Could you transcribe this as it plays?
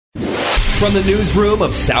From the newsroom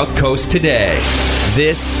of South Coast Today,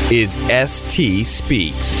 this is ST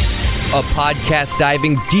Speaks, a podcast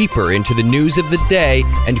diving deeper into the news of the day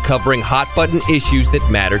and covering hot-button issues that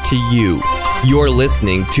matter to you. You're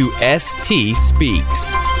listening to ST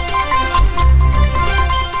Speaks.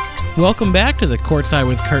 Welcome back to the Courtside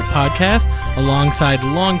with Curt podcast, alongside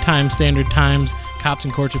longtime Standard Times Cops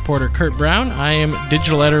and Courts reporter Curt Brown. I am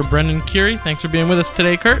digital editor Brendan Kurie. Thanks for being with us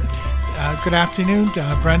today, Curt. Good afternoon,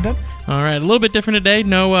 Brendan. All right, a little bit different today.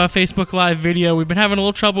 No Facebook Live video. We've been having a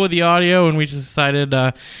little trouble with the audio, and we just decided,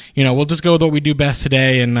 we'll just go with what we do best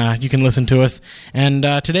today, and you can listen to us. And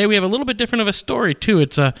today we have a little bit different of a story too.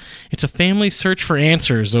 It's a family search for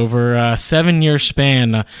answers over a 7-year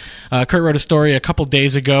span. Curt wrote a story a couple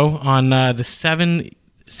days ago on the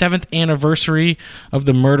seventh anniversary of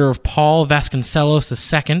the murder of Paul Vasconcellos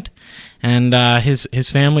II, and his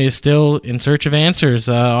family is still in search of answers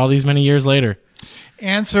all these many years later.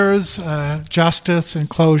 Answers, justice, and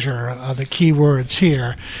closure are the key words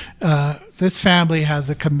here. This family has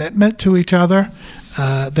a commitment to each other.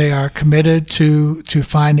 They are committed to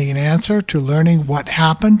finding an answer, to learning what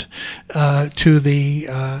happened to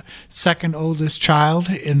the second oldest child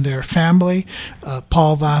in their family,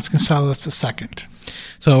 Paul Vasconcellos II.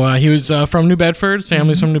 So he was from New Bedford. His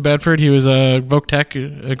family's from New Bedford. He was a Great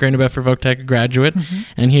New Bedford Voc Tech graduate,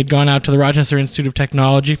 and he had gone out to the Rochester Institute of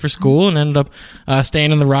Technology for school and ended up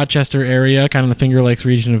staying in the Rochester area, kind of the Finger Lakes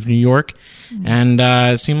region of New York. And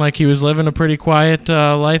it seemed like he was living a pretty quiet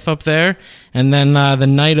life up there. And then the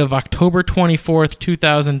night of October 24th,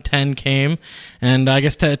 2010 came, and I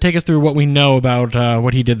guess take us through what we know about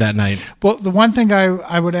what he did that night. Well, the one thing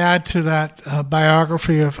I would add to that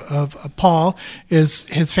biography of Paul is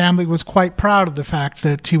his family was quite proud of the fact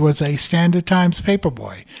that he was a Standard Times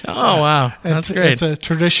paperboy. Oh, wow. That's great. It's a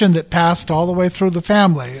tradition that passed all the way through the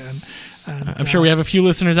family. And I'm sure we have a few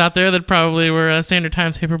listeners out there that probably were Standard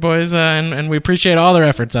Times paperboys, and we appreciate all their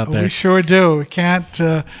efforts out there. We sure do. We can't.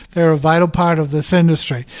 They're a vital part of this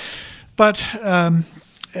industry. But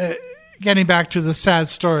getting back to the sad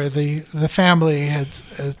story, the family had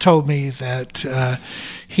told me that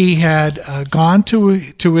he had gone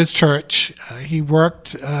to his church. He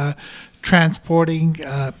worked transporting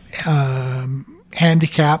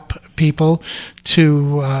handicap people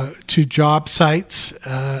to job sites,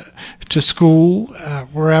 to school,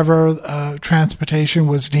 wherever transportation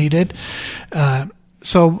was needed.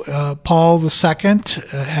 So Paul II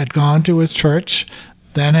had gone to his church,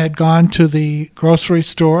 then had gone to the grocery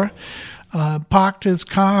store, parked his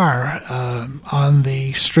car on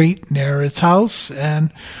the street near his house,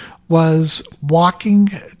 and was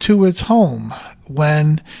walking to his home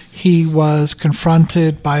when he was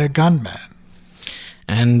confronted by a gunman.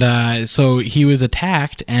 And so he was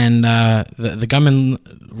attacked, and the gunman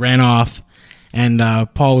ran off, and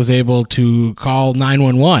Paul was able to call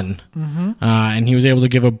 911, and he was able to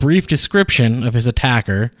give a brief description of his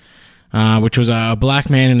attacker, which was a black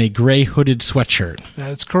man in a gray hooded sweatshirt.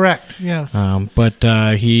 That's correct, yes. But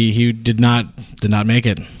he did not make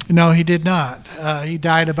it. No, he did not. He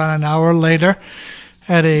died about an hour later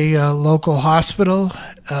at a local hospital.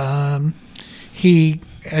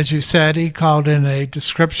 As you said, he called in a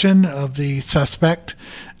description of the suspect.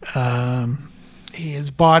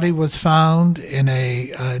 His body was found in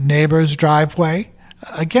a neighbor's driveway,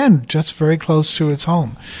 again, just very close to his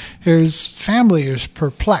home. His family is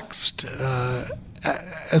perplexed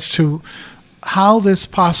as to how this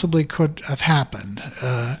possibly could have happened.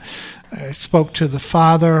 I spoke to the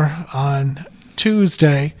father on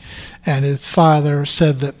Tuesday, and his father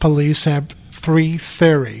said that police have 3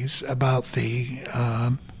 theories about the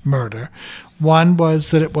murder. One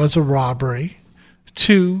was that it was a robbery,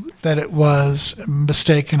 2, that it was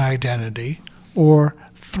mistaken identity, or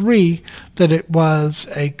 3, that it was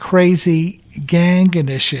a crazy gang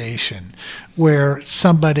initiation where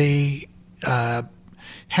somebody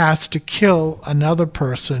has to kill another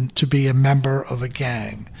person to be a member of a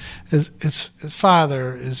gang. His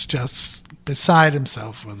father is just beside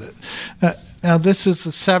himself with it. Now, this is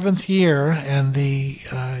the 7th year, and the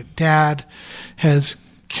dad has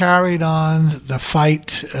carried on the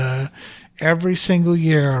fight every single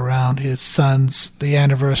year around the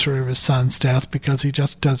anniversary of his son's death, because he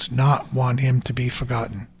just does not want him to be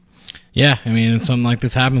forgotten. Yeah, I mean, if something like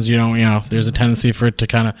this happens, there's a tendency for it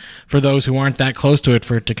to for those who aren't that close to it,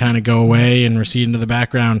 for it to kind of go away and recede into the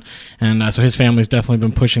background. And so his family's definitely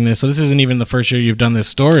been pushing this. So this isn't even the first year you've done this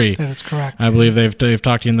story. That is correct. I believe they've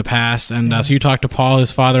talked to you in the past. And so you talked to Paul,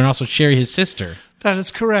 his father, and also Sherry, his sister. That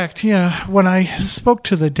is correct, yeah. When I spoke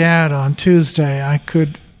to the dad on Tuesday, I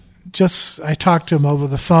could I talked to him over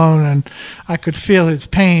the phone, and I could feel his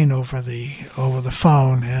pain over the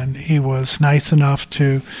phone. And he was nice enough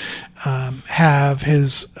to have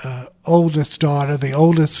his oldest daughter, the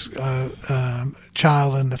oldest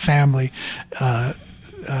child in the family,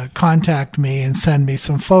 contact me and send me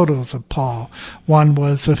some photos of Paul. One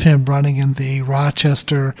was of him running in the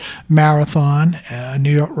Rochester Marathon,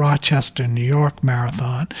 Rochester, New York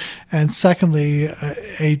Marathon, and secondly,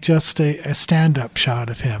 a stand-up shot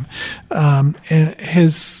of him. And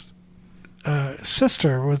his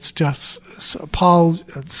sister was Paul,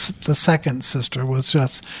 the second sister, was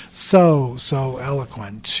just so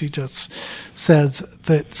eloquent. She just says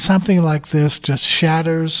that something like this just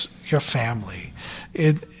shatters your family.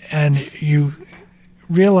 And you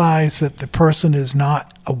realize that the person is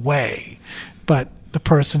not away, but the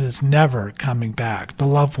person is never coming back. The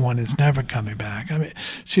loved one is never coming back. I mean,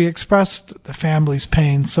 she expressed the family's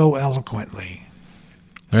pain so eloquently.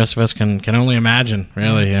 The rest of us can only imagine,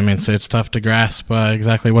 really. I mean, so it's tough to grasp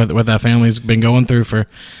exactly what that family's been going through for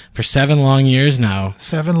 7 long years now.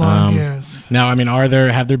 7 long years. Now, I mean,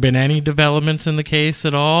 have there been any developments in the case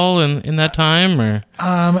at all in that time, or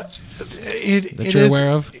that you're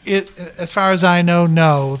aware of? As far as I know,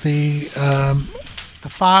 no. The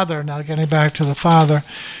father. Now, getting back to the father,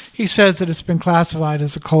 he says that it's been classified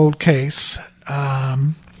as a cold case.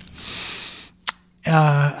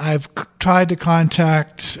 I've tried to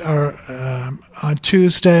contact, on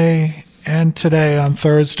Tuesday and today on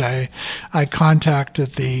Thursday, I contacted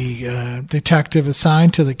the detective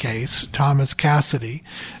assigned to the case, Thomas Cassidy.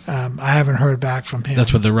 I haven't heard back from him.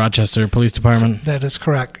 That's with the Rochester Police Department? That is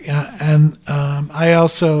correct. And I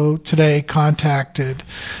also today contacted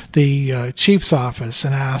the chief's office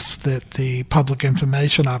and asked that the public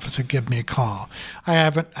information officer give me a call. I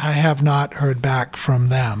have not heard back from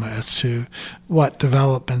them as to what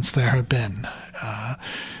developments there have been.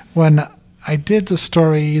 When I did the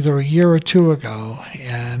story either a year or two ago,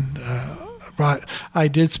 and I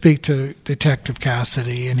did speak to Detective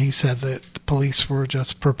Cassidy, and he said that the police were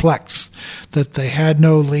just perplexed, that they had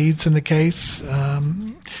no leads in the case.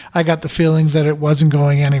 I got the feeling that it wasn't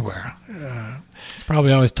going anywhere. It's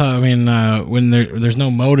probably always tough. I mean, when there's no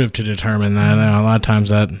motive to determine that, a lot of times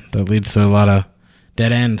that leads to a lot of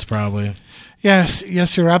dead ends, probably. Yes,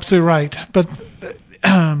 you're absolutely right. But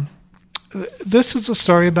this is a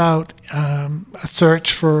story about a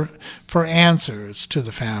search for answers to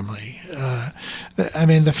the family. I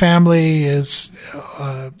mean, the family is,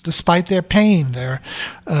 despite their pain, they're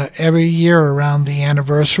every year around the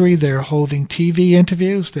anniversary, they're holding TV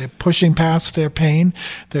interviews. They're pushing past their pain.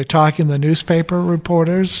 They're talking to newspaper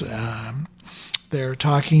reporters. They're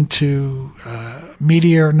talking to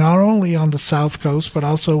media not only on the South Coast, but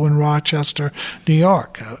also in Rochester, New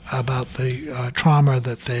York, about the trauma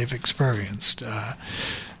that they've experienced.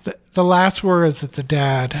 The last words that the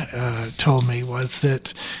dad told me was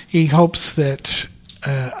that he hopes that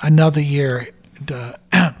another year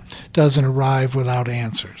doesn't arrive without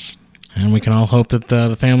answers. And we can all hope that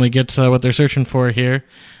the family gets what they're searching for here.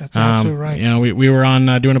 That's absolutely right. You know, we were on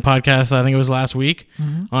doing a podcast, I think it was last week,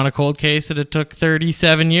 on a cold case that it took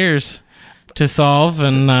 37 years to solve,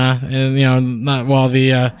 and you know, not while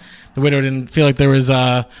the widow didn't feel like there was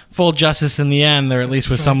full justice in the end, there at least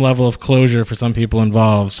was some level of closure for some people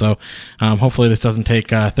involved. So hopefully this doesn't take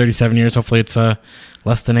 37 years. Hopefully it's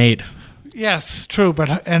less than 8. Yes, true,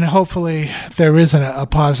 and hopefully there is a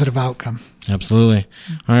positive outcome. Absolutely.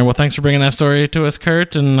 All right. Well, thanks for bringing that story to us,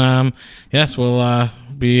 Curt. And yes, we'll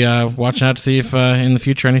be watching out to see if in the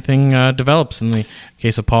future anything develops in the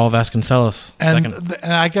case of Paul Vasconcellos II.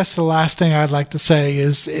 And I guess the last thing I'd like to say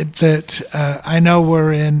is that I know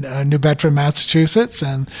we're in New Bedford, Massachusetts,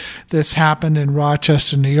 and this happened in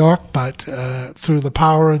Rochester, New York, but through the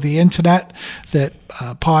power of the internet, that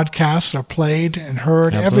podcasts are played and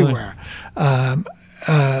heard everywhere.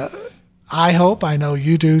 I hope, I know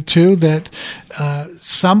you do too, that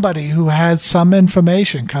somebody who has some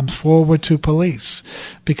information comes forward to police,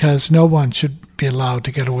 because no one should be allowed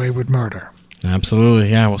to get away with murder.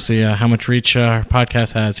 Absolutely. Yeah, we'll see how much reach our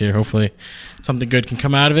podcast has here. Hopefully something good can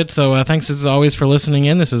come out of it. So thanks as always for listening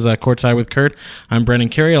in. This is Courtside with Curt. I'm Brendan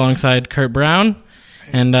Kurie alongside Curt Brown.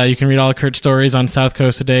 And you can read all of Curt's stories on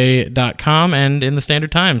southcoasttoday.com and in the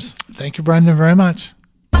Standard Times. Thank you, Brendan, very much.